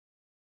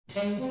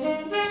Hi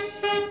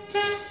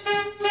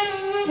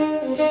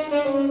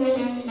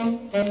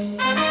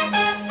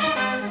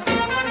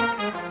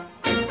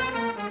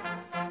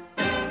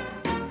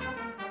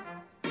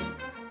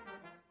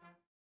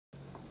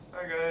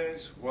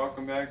guys,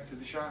 welcome back to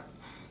the shop,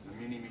 the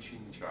mini machine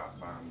shop.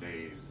 I'm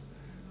Dave.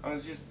 I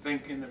was just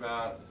thinking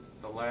about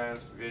the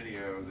last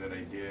video that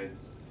I did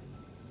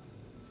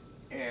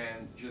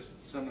and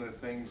just some of the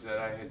things that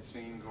I had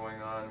seen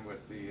going on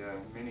with the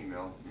mini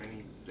mill,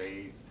 mini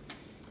lathe.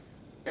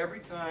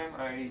 Every time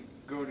I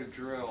go to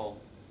drill,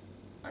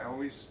 I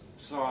always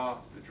saw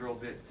the drill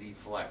bit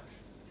deflect,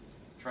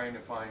 trying to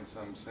find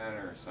some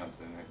center or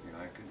something. You know,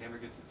 I could never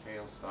get the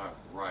tailstock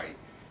right.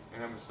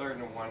 And I'm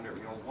starting to wonder,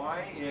 you know,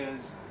 why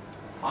is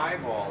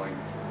eyeballing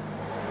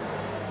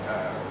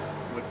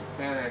with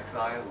the 10x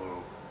eye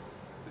loop,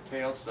 the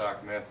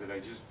tailstock method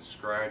I just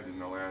described in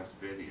the last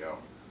video,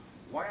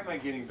 why am I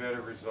getting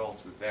better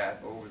results with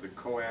that over the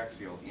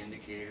coaxial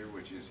indicator,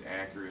 which is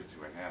accurate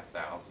to a half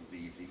thousandth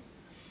easy?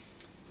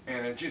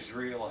 And I just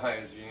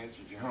realized you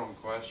answered your own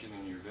question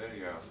in your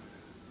video.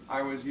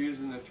 I was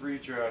using the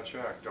 3-jaw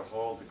chuck to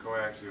hold the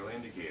coaxial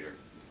indicator.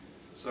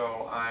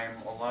 So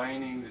I'm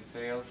aligning the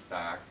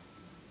tailstock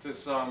to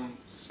some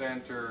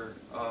center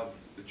of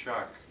the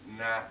chuck,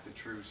 not the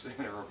true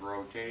center of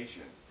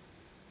rotation.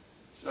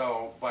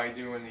 So by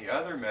doing the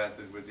other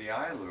method with the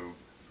eye loop,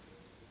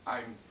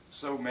 I'm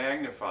so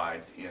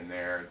magnified in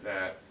there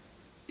that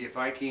if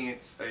I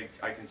can't,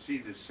 I can see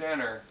the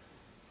center.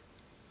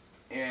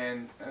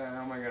 And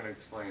how am I going to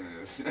explain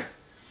this?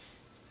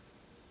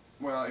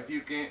 Well, if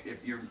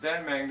you're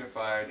that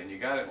magnified and you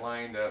got it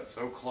lined up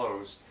so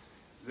close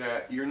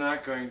that you're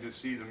not going to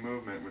see the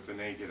movement with the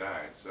naked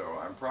eye. So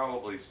I'm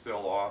probably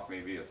still off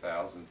maybe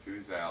 1,000,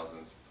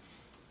 2,000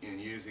 in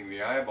using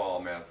the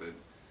eyeball method.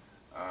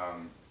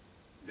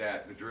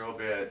 That the drill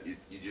bit, you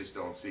just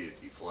don't see it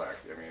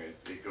deflect. I mean,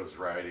 it goes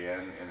right in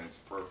and it's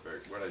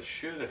perfect. What I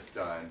should have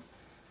done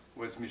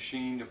was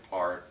machined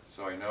apart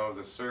so I know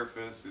the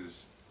surface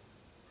is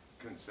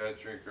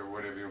concentric or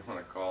whatever you want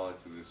to call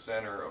it to the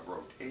center of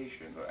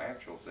rotation, the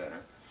actual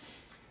center,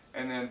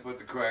 and then put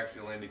the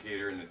coaxial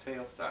indicator in the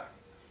tailstock.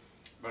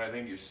 But I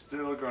think you're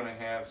still going to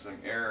have some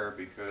error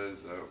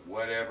because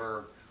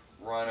whatever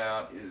run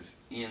out is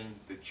in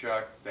the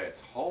chuck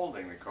that's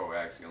holding the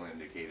coaxial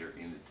indicator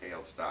in the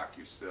tailstock,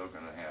 you're still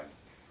going to have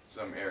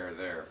some error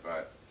there.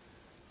 But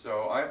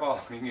so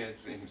eyeballing it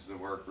seems to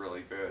work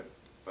really good,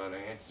 but I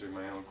answered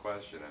my own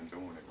question. I'm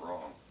doing it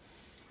wrong.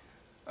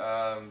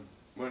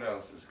 What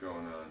else is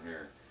going on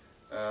here?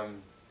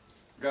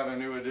 Got a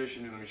new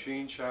addition to the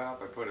machine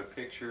shop. I put a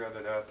picture of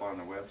it up on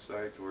the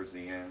website towards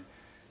the end.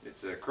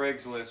 It's a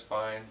Craigslist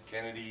find,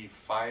 Kennedy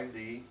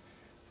 5D,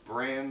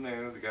 brand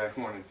new. The guy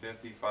wanted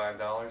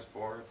 $55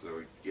 for it, so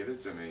he gave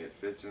it to me. It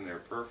fits in there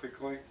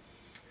perfectly.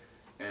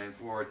 And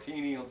for a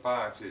teeny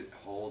box, it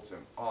holds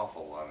an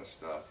awful lot of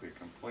stuff. We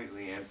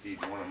completely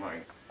emptied one of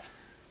my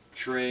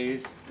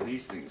trays.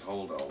 These things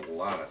hold a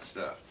lot of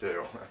stuff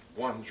too.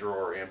 One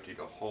drawer emptied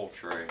a whole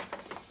tray.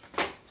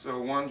 So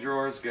one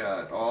drawer's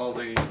got all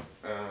the,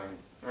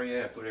 oh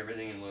yeah, I put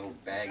everything in little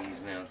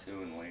baggies now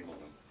too and label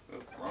them. Oh,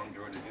 wrong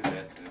drawer to do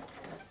that too.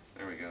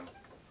 There we go.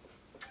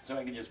 So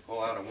I can just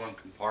pull out of one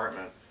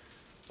compartment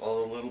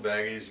all the little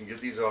baggies. You can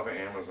get these off of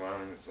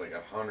Amazon. It's like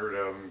 100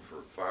 of them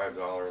for $5,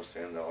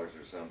 $10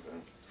 or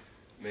something.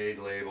 Made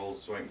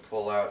labels, so I can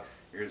pull out,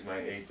 here's my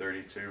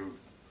 832,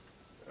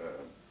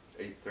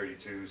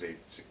 832s,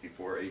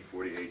 864,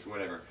 848s,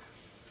 whatever.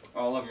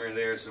 All of them are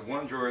there. So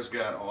one drawer's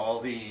got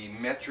all the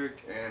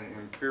metric and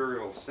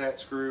imperial set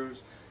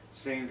screws.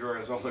 Same drawer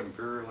has all the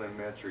imperial and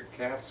metric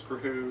cap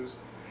screws.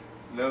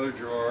 Another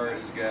drawer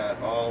has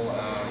got all,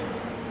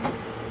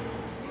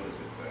 what does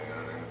it say? I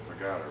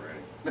forgot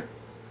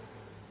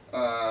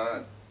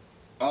already.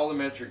 All the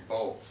metric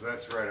bolts.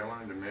 That's right, I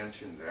wanted to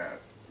mention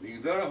that. You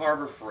go to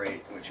Harbor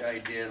Freight, which I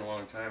did a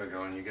long time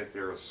ago, and you get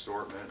their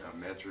assortment of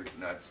metric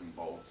nuts and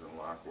bolts and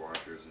lock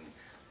washers, and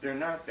they're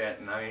not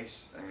that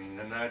nice. I mean,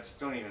 the nuts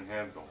don't even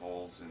have the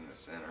holes in the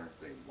center.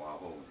 They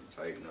wobble when you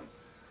tighten them.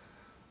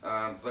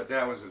 But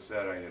that was a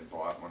set I had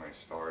bought when I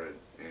started,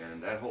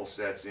 and that whole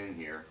set's in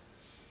here.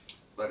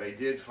 But I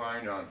did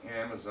find on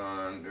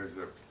Amazon, there's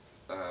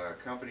a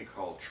company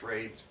called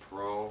Trades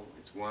Pro.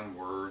 It's one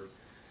word,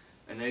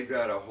 and they've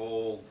got a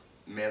whole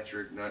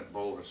metric nut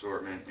bolt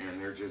assortment,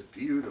 and they're just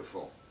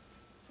beautiful.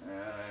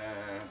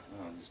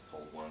 I'll just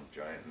pull one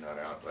giant nut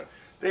out, but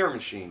they're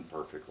machined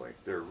perfectly.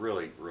 They're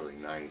really, really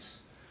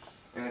nice.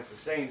 And it's the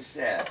same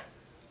set,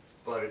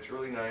 but it's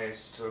really nice.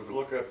 So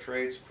look up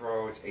Trades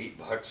Pro. It's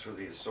 $8 for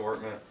the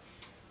assortment.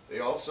 They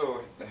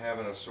also have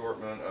an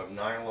assortment of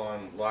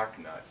nylon lock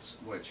nuts,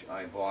 which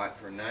I bought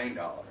for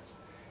 $9,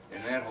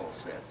 and that whole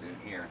set's in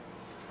here.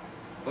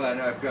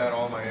 But I've got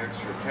all my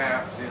extra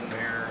taps in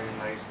there in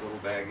nice little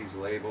baggies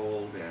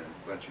labeled, and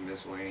a bunch of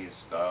miscellaneous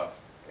stuff,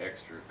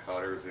 extra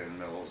cutters and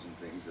mills and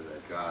things that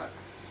I've got.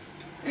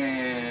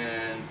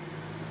 And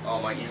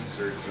all my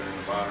inserts are in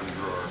the bottom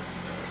drawer.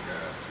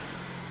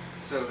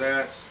 So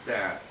that's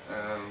that.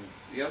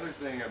 The other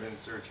thing I've been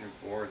searching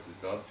for is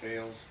the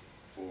dovetails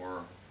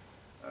for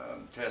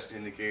test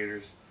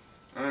indicators.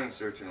 I've been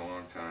searching a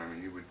long time,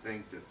 and you would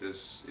think that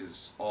this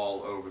is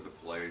all over the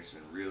place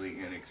and really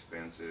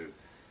inexpensive,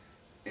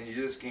 and you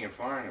just can't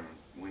find them.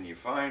 When you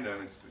find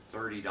them, it's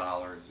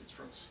 $30. It's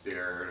from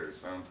Starrett or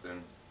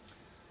something.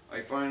 I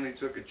finally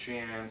took a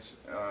chance,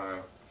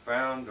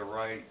 found the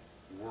right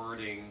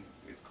wording.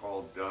 It's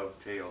called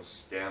dovetail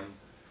stem,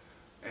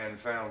 and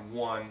found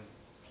one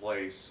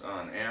place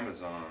on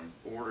Amazon,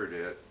 ordered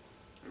it.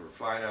 They were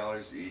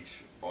 $5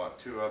 each, bought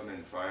 2 of them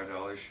and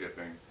 $5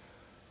 shipping,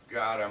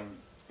 got them,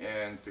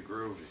 and the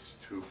groove is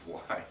too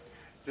wide.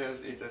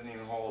 It doesn't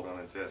even hold on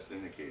a test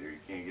indicator. You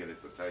can't get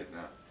it to tighten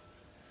up.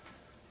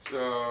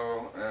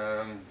 So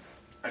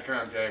I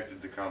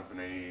contacted the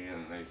company,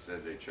 and they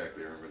said they checked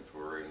their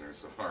inventory and they're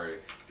sorry.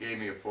 Gave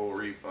me a full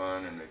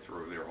refund, and they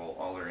threw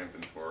all their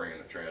inventory in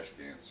the trash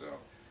can. So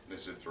they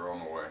said throw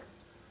them away.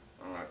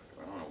 I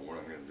don't know what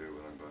I'm going to do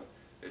with them, but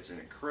it's an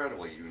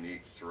incredibly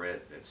unique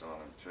thread that's on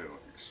them too.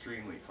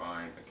 Extremely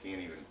fine. I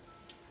can't even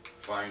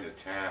find a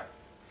tap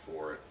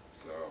for it,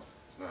 so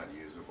it's not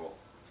usable.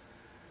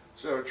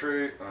 So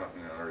trade, no,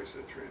 I already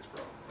said trades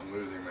problem. I'm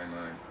losing my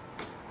mind.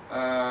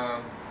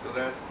 So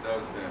that's the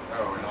dove stem.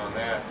 Oh, and on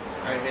that,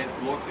 I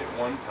had looked at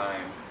one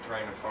time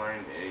trying to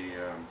find a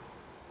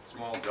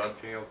small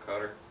dovetail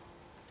cutter.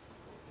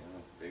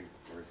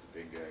 Where's the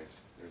big guys?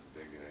 There's the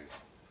big guys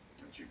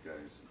that you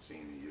guys have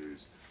seen me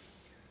use.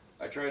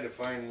 I tried to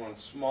find one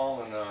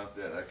small enough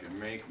that I could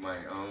make my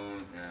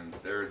own, and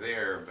they're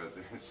there, but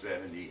they're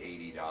 $70,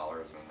 $80,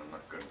 and I'm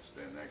not going to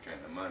spend that kind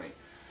of money.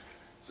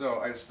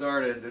 So I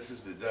started, this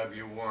is the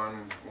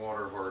W1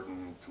 water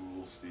hardened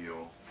tool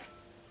steel,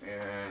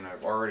 and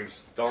I've already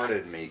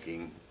started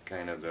making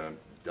kind of the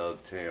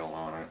dovetail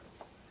on it.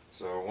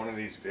 So one of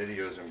these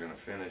videos I'm going to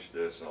finish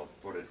this, I'll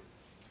put it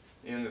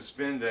in the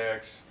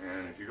Spindex,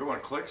 and if you go on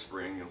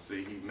ClickSpring, you'll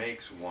see he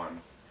makes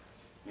one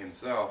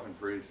himself and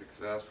pretty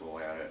successful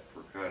at it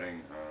for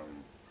cutting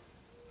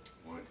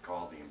what's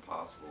called the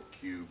impossible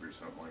cube or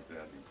something like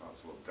that, the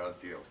impossible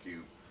dovetail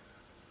cube.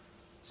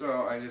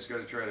 So I just got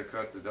to try to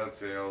cut the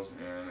dovetails,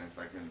 and if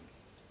I can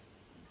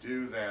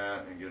do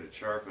that and get it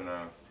sharp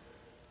enough,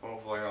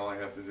 hopefully all I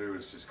have to do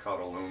is just cut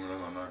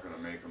aluminum. I'm not going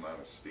to make them out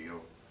of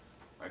steel.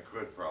 I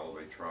could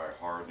probably try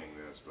hardening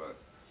this, but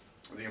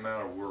the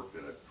amount of work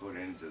that I put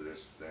into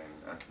this thing,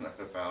 I'm not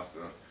about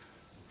to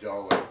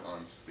dull it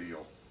on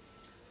steel.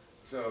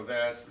 So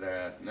that's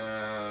that.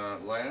 Now,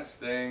 last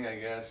thing, I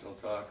guess I'll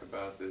talk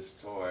about this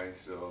toy.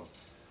 So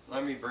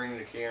let me bring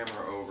the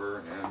camera over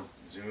and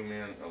zoom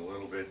in a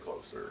little bit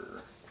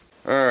closer.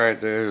 Alright,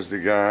 there's the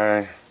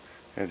guy.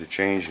 Had to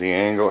change the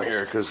angle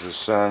here because the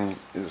sun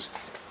is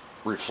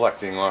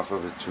reflecting off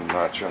of it too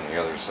much on the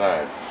other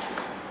side.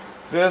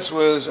 This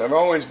was, I've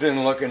always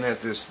been looking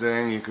at this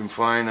thing. You can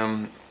find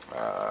them,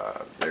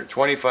 they're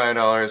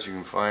 $25. You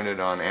can find it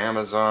on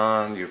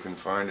Amazon. You can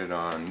find it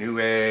on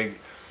Newegg.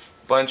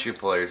 Bunch of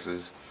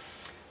places,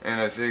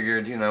 and I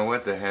figured, you know,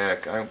 what the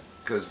heck,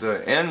 because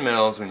the end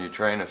mills, when you're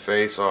trying to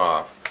face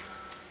off,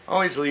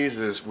 always leaves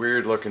this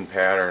weird looking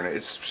pattern.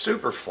 It's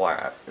super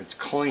flat, it's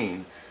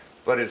clean,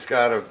 but it's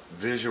got a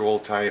visual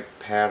type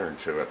pattern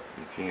to it.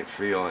 You can't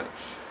feel it.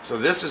 So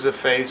this is a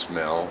face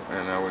mill,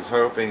 and I was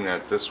hoping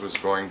that this was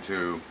going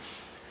to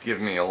give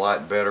me a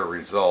lot better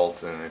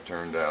results, and it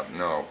turned out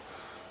no.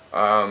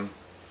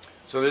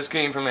 So this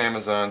came from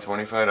Amazon,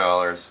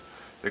 $25.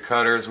 The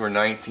cutters were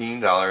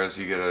 $19.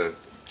 You get a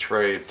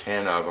tray of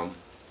 10 of them.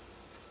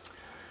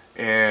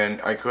 And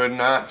I could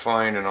not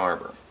find an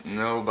arbor.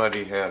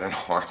 Nobody had an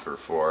arbor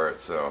for it.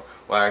 So,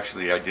 well,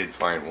 actually, I did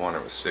find one.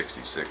 It was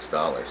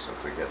 $66, so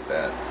forget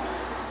that.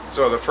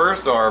 So the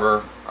first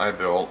arbor I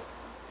built,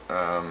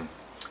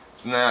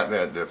 it's not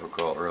that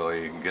difficult,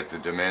 really. You can get the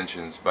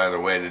dimensions. By the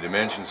way, the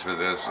dimensions for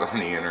this on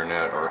the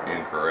internet are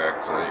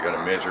incorrect, so you got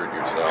to measure it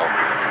yourself.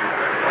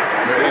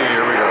 Maybe,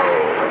 here we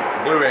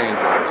go. Blue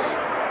Angels.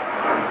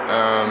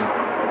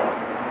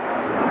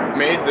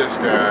 Made this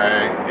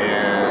guy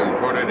and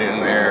put it in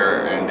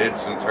there and did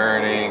some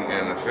turning,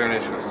 and the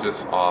finish was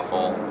just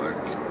awful.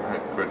 I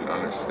couldn't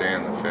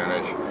understand the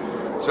finish.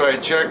 So I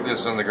checked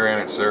this on the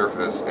granite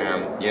surface,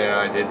 and yeah,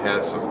 I did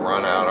have some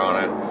run out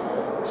on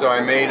it. So I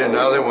made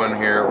another one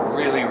here,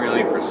 really,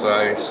 really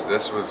precise.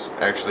 This was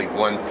actually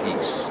one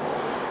piece.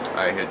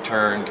 I had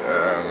turned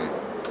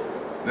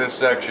this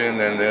section,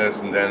 then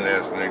this, and then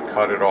this, and then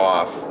cut it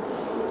off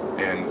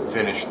and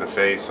finished the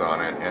face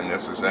on it, and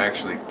this is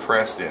actually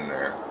pressed in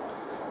there,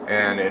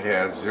 and it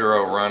has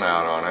zero run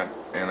out on it,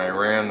 and I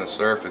ran the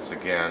surface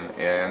again,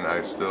 and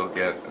I still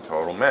get a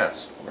total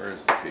mess. Where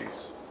is the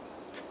piece?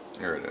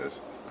 Here it is.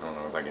 I don't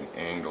know if I can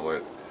angle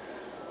it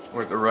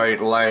with the right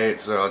light,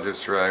 so I'll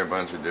just try a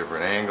bunch of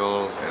different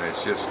angles, and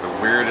it's just the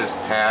weirdest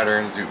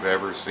patterns you've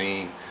ever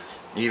seen,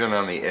 even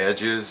on the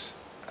edges.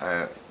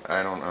 I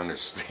don't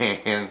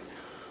understand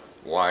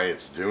why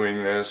it's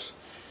doing this.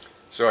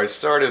 So I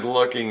started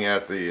looking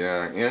at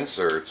the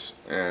inserts,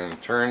 and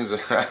turns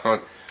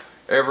out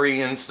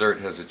every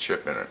insert has a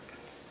chip in it.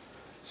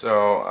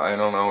 So I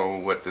don't know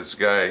what this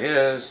guy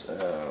is.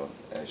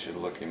 I should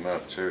look him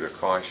up too, to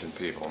caution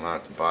people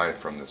not to buy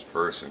from this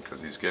person,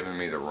 because he's giving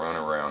me the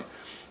runaround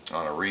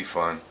on a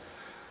refund.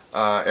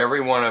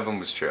 Every one of them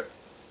was chipped,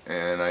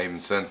 and I even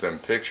sent them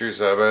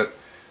pictures of it.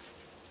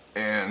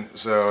 And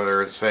so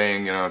they're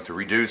saying, you know, to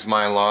reduce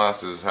my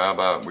losses, how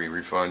about we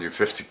refund you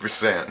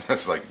 50%?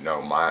 That's like,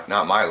 no,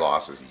 not my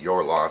losses,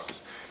 your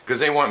losses. Because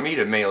they want me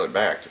to mail it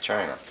back to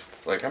China.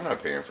 Like, I'm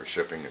not paying for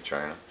shipping to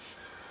China.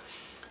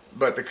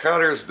 But the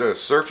cutters, the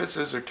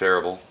surfaces are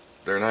terrible.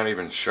 They're not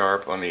even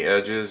sharp on the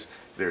edges.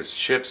 There's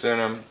chips in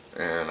them,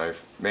 and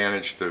I've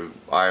managed to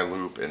eye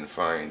loop and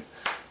find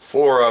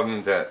 4 of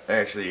them that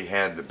actually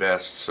had the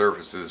best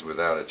surfaces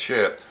without a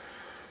chip.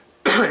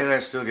 And I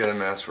still get a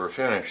mess for a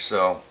finish.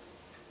 So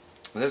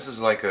this is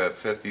like a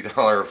 $50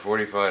 or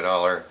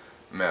 $45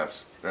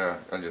 mess. I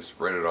just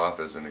read it off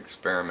as an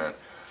experiment.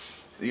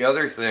 The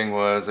other thing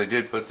was, I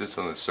did put this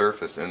on the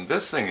surface, and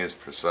this thing is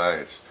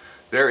precise.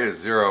 There is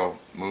zero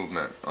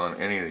movement on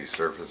any of these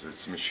surfaces.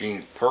 It's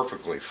machined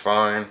perfectly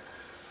fine.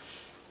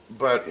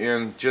 But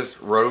in just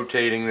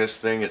rotating this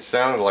thing, it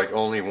sounded like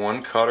only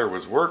one cutter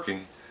was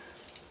working,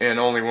 and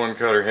only one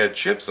cutter had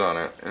chips on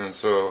it. And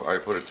so I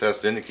put a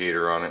test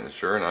indicator on it, and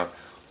sure enough,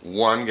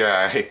 one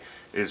guy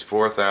is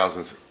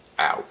 4/1000ths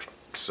out.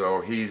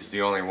 So he's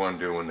the only one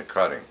doing the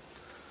cutting.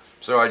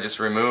 So I just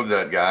removed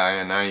that guy,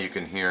 and now you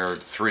can hear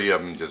 3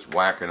 of them just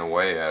whacking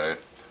away at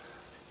it.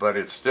 But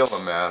it's still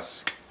a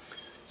mess.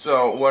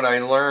 So what I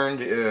learned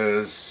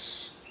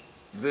is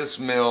this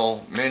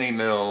mill, mini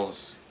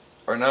mills,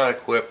 are not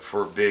equipped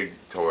for big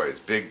toys,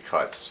 big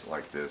cuts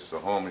like this. The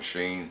whole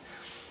machine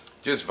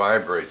just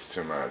vibrates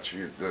too much.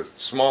 The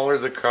smaller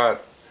the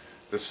cut,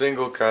 the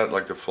single cut,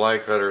 like the fly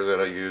cutter that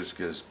I use,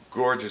 gives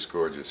gorgeous,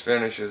 gorgeous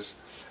finishes.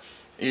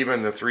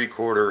 Even the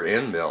 3/4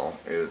 end mill,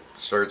 it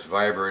starts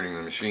vibrating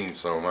the machine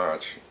so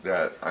much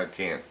that I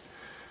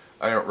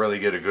don't really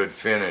get a good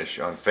finish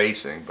on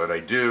facing, but I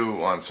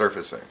do on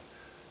surfacing.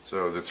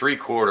 So the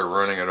 3/4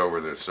 running it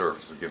over the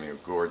surface will give me a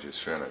gorgeous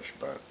finish,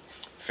 but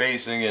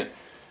facing it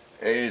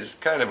is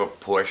kind of a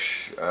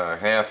push.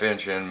 1/2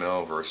 inch end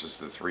mill versus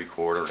the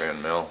 3/4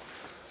 end mill.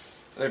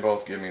 They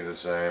both give me the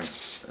same.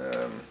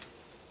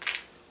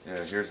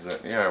 Yeah, here's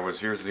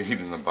the heat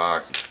in the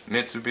box.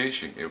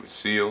 Mitsubishi. It was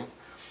sealed.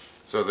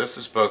 So this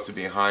is supposed to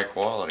be high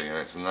quality, and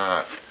it's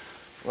not.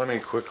 Let me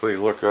quickly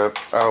look up.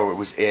 Oh, it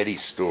was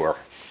Eddie's store.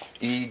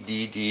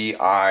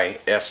 EDDISTOR.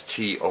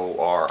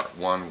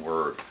 One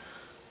word.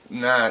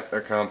 Not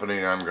a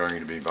company I'm going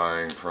to be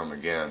buying from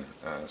again,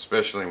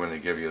 especially when they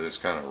give you this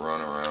kind of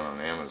runaround on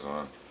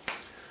Amazon.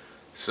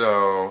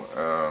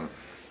 So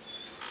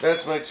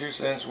that's my 2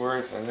 cents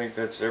worth. I think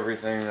that's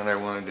everything that I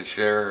wanted to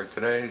share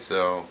today.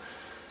 So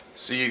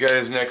see you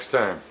guys next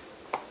time.